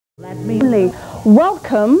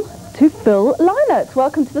Welcome to Phil Lynott.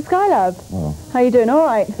 Welcome to the Skylab. Oh. How are you doing? All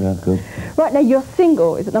right? Yeah, good. Right, now your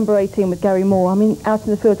single is at number 18 with Gary Moore. I mean, Out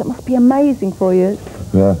in the Fields, that must be amazing for you.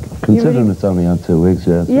 Yeah, considering it's only had 2 weeks,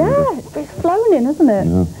 yeah. Yeah, it's flown in, hasn't it?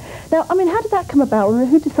 Yeah. Now, I mean, how did that come about? I mean,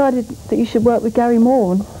 who decided that you should work with Gary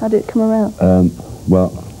Moore, and how did it come around?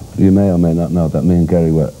 Well, you may or may not know that me and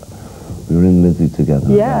Gary were in Lizzy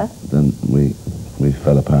together. Yeah. Then we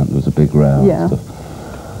fell apart. There was a big row Yeah. and stuff.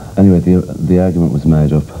 Anyway, the argument was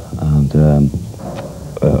made up, and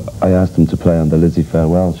I asked him to play on the Lizzy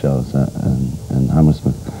farewell shows in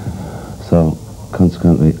Hammersmith. So,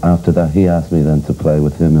 consequently, after that, he asked me then to play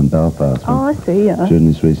with him in Belfast. Oh, I see, yeah. During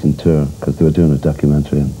his recent tour, because they were doing a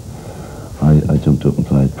documentary, and I jumped up and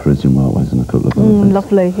played Parisian Walkways and a couple of other things.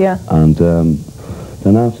 Lovely, yeah. And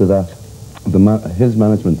then after that, his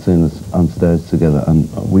management seen us on stage together,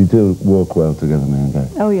 and we do work well together, me and Gary.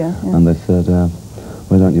 Oh, yeah, yeah. And they said,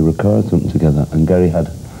 why don't you record something together? And Gary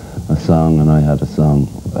had a song, and I had a song,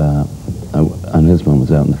 and his one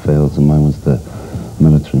was Out in the Fields, and mine was the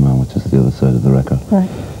Military Man, which is the other side of the record. Right.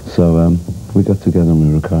 So we got together and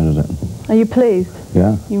we recorded it. Are you pleased?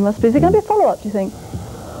 Yeah. You must be. Is it going to be a follow-up, do you think?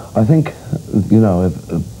 I think, you know,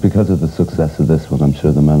 because of the success of this one, I'm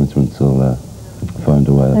sure the management will find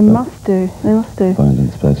a way. They must do. They must do.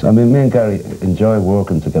 Finding space. I mean, me and Gary enjoy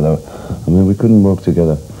working together. I mean, we couldn't work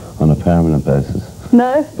together on a permanent basis.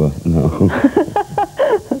 No? But, no.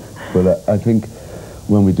 But I think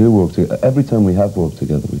when we do work together, every time we have worked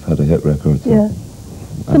together, we've had a hit record. So yeah.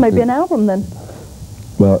 So maybe an album then?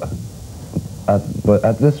 Well, but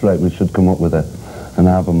at this rate, we should come up with an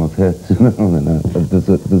album of hits. You know,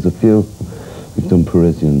 there's a few. We've done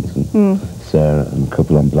Parisians and Sarah and a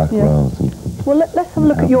couple on Black Rose. And well, let's have a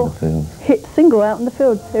look at your hit single, Out in the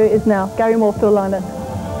Fields. Here it is now. Gary Moore, Phil Lynott.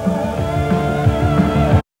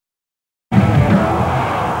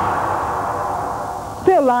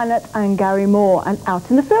 Phil Lynott and Gary Moore and Out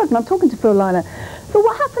in the Fields. And I'm talking to Phil Lynott. So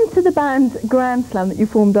what happened to the band Grand Slam that you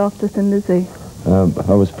formed after Thin Lizzy? I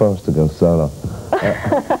was forced to go solo.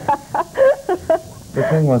 The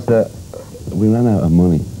thing was that we ran out of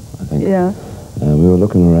money, I think. Yeah. We were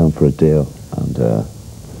looking around for a deal, and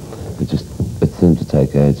it seemed to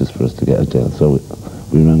take ages for us to get a deal, so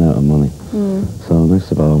we ran out of money. So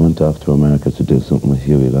next of all, I went off to America to do something with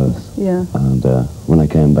Huey Lewis. Yeah. And when I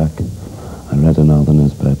came back, I read in all the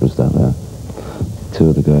newspapers that 2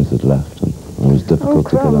 of the guys had left, and it was difficult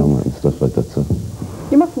to get on with and stuff like that. So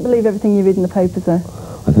you mustn't believe everything you read in the papers, though.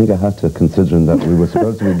 I think I had to, considering that we were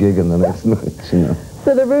supposed to be gigging the next night, you know.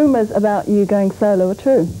 So the rumours about you going solo are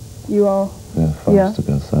true? You are? Yeah, forced to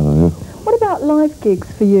go solo, yeah. What about live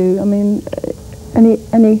gigs for you? I mean,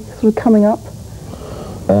 any sort of coming up?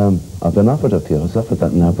 I've been offered a few. I was offered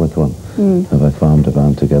that Napworth one. Have I formed a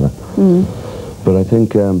band together? But I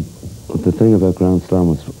think the thing about Grand Slam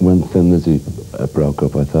was when Thin Lizzy broke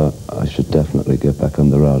up, I thought I should definitely get back on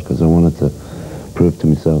the road because I wanted to prove to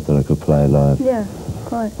myself that I could play live. Yeah,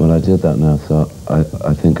 quite. Well, I did that now, so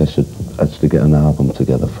I think I should actually get an album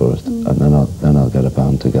together first, and then I'll get a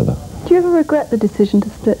band together. Do you ever regret the decision to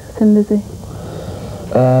split Thin Lizzy?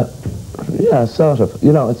 Yeah, sort of.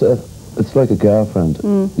 You know, it's like a girlfriend.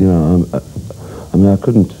 You know, I mean, I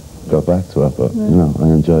couldn't go back to her, but you know, I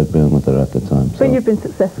enjoyed being with her at the time. So. But you've been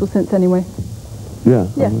successful since anyway. Yeah.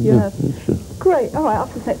 Yeah, you have. Yeah, sure. Great. All right,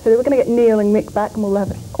 after this next video, we're going to get Neil and Mick back, and we'll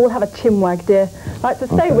have a chinwag, dear. Right, so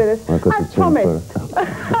stay with us. As promised.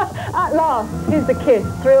 At last, here's the Kiss,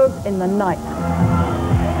 Thrills in the Night.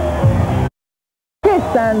 Kiss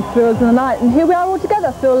and Thrills in the Night, and here we are all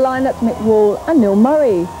together, Phil Lynott, Mick Wall and Neil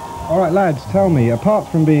Murray. All right, lads, tell me, apart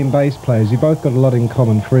from being bass players, you both got a lot in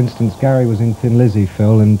common. For instance, Gary was in Thin Lizzy,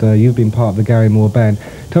 Phil, and you've been part of the Gary Moore band.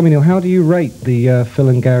 Tell me, Neil, how do you rate the Phil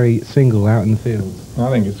and Gary single, Out in the Fields? I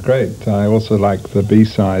think it's great. I also like the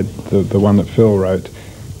B-side, the one that Phil wrote,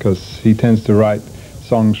 because he tends to write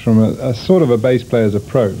songs from a sort of a bass player's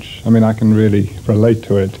approach. I mean, I can really relate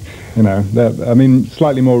to it, you know. I mean,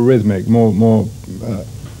 slightly more rhythmic, more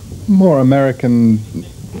American...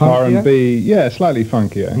 R&B, yeah, slightly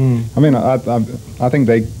funkier. I mean, I think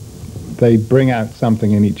they bring out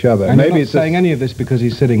something in each other. And maybe it's saying any of this because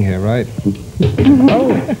he's sitting here, right?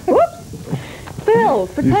 Oh, whoops! Phil,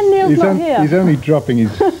 pretend Neil's not here. He's only dropping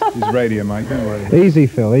his radio mic. Don't worry. Easy,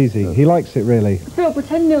 Phil, easy. He likes it really. Phil,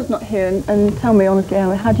 pretend Neil's not here, and tell me honestly,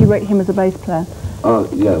 how do you rate him as a bass player? Oh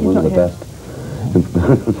yeah, one of the best.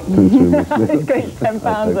 He's got his £10.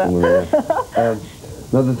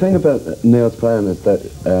 Now, the thing about Neil's playing is that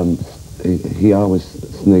he always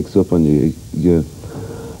sneaks up on you.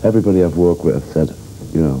 Everybody I've worked with have said,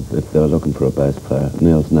 you know, if they're looking for a bass player,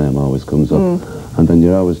 Neil's name always comes up. And then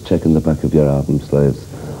you're always checking the back of your album sleeves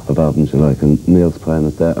of albums you like, and Neil's playing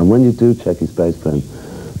it there. And when you do check his bass playing,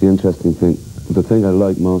 the thing I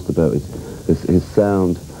like most about it is his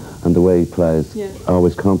sound and the way he plays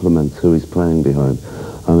always complements who he's playing behind.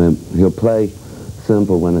 I mean, he'll play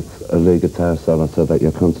simple when it's a lead guitar solo so that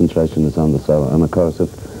your concentration is on the solo, and of course if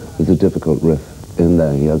there's a difficult riff in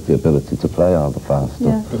there, he has the ability to play all the fast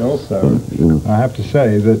stuff. But also, I have to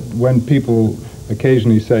say that when people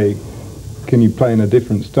occasionally say, can you play in a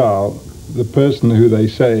different style, the person who they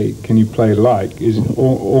say, can you play like, is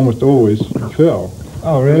almost always Phil.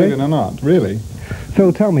 Oh, really? Believe it or not, really.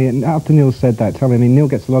 Phil, tell me, and after Neil said that, tell me, I mean, Neil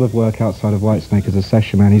gets a lot of work outside of Whitesnake as a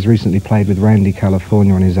session man. He's recently played with Randy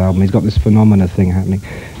California on his album. He's got this Phenomena thing happening.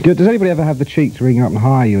 Does anybody ever have the cheek to ring you up and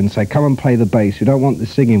hire you and say, come and play the bass? We don't want the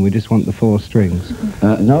singing, we just want the 4 strings.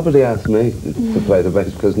 Nobody asked me to play the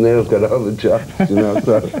bass because Neil's got all the jobs, you know,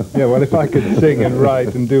 so... Yeah, well, if I could sing and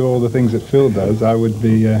write and do all the things that Phil does, I would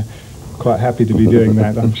be quite happy to be doing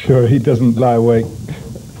that. I'm sure he doesn't lie awake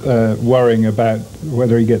worrying about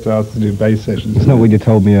whether he gets asked to do bass sessions. It's not what you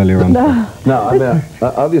told me earlier on. No, I mean,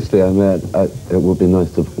 obviously, it would be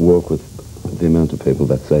nice to work with the amount of people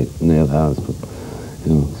that say Neil has, but,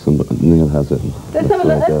 you know, Neil has it. Let's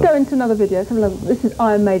go into another video. Let's have a look. This is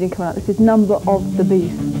Iron Maiden coming out. This is Number of the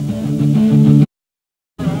Beast.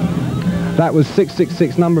 That was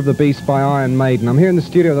 666, Number of the Beast by Iron Maiden. I'm here in the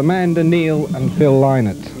studio with Amanda, Neil and Phil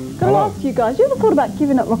Lynott. Can I ask you guys, you ever thought about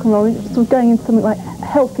giving up rock and roll and sort of going into something like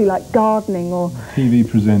healthy, like gardening or... TV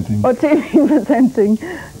presenting. Or TV presenting?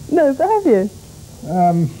 No, but have you?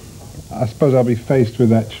 I suppose I'll be faced with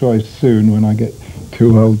that choice soon when I get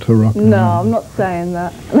too old to rock and roll. No, I'm not saying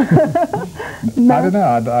that. No. I don't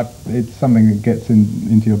know, it's something that gets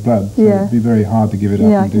into your blood, so it'd be very hard to give it up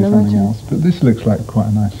and do something else. But this looks like quite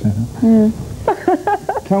a nice setup. Yeah.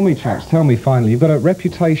 Tell me, chaps, tell me finally, you've got a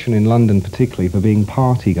reputation in London particularly for being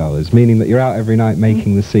party-goers, meaning that you're out every night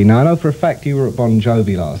making the scene. Now, I know for a fact you were at Bon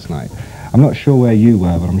Jovi last night. I'm not sure where you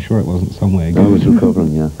were, but I'm sure it wasn't somewhere good. I was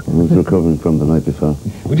recovering, yeah. I was recovering from the night before.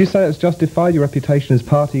 Would you say it's justified, your reputation as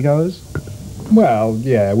party-goers? Well,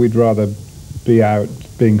 yeah, we'd rather be out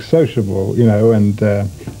being sociable, you know, and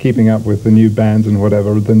keeping up with the new bands and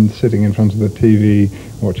whatever than sitting in front of the TV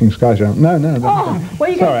watching Sky Channel. No. Oh, where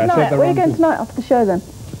are you going tonight? Where are you going tonight after the show then?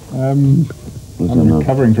 I'm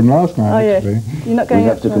recovering from last night, actually. You're not going we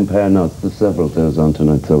have to compare notes. There's several days on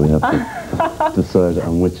tonight, so we have to decide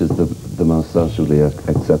on which is the most socially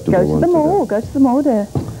acceptable one. Go to the mall, dear.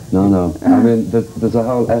 No. I mean, there's a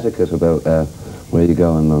whole etiquette about where you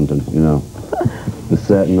go in London, you know. There's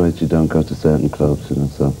certain nights you don't go to certain clubs, you know,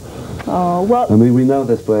 so... Oh, well... I mean, we know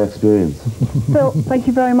this by experience. Phil, thank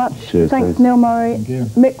you very much. Cheers, thanks, Neil Murray. Thank you.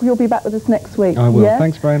 Mick, you'll be back with us next week. I will. Yeah?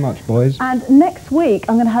 Thanks very much, boys. And next week,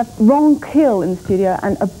 I'm going to have Ron Keel in the studio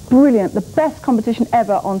and the best competition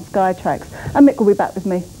ever on Sky Tracks. And Mick will be back with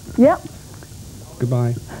me. Yep.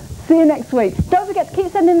 Goodbye. See you next week. Don't forget to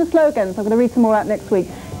keep sending the slogans. I'm going to read some more out next week.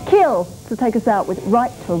 Keel to take us out with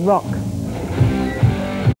Right to Rock.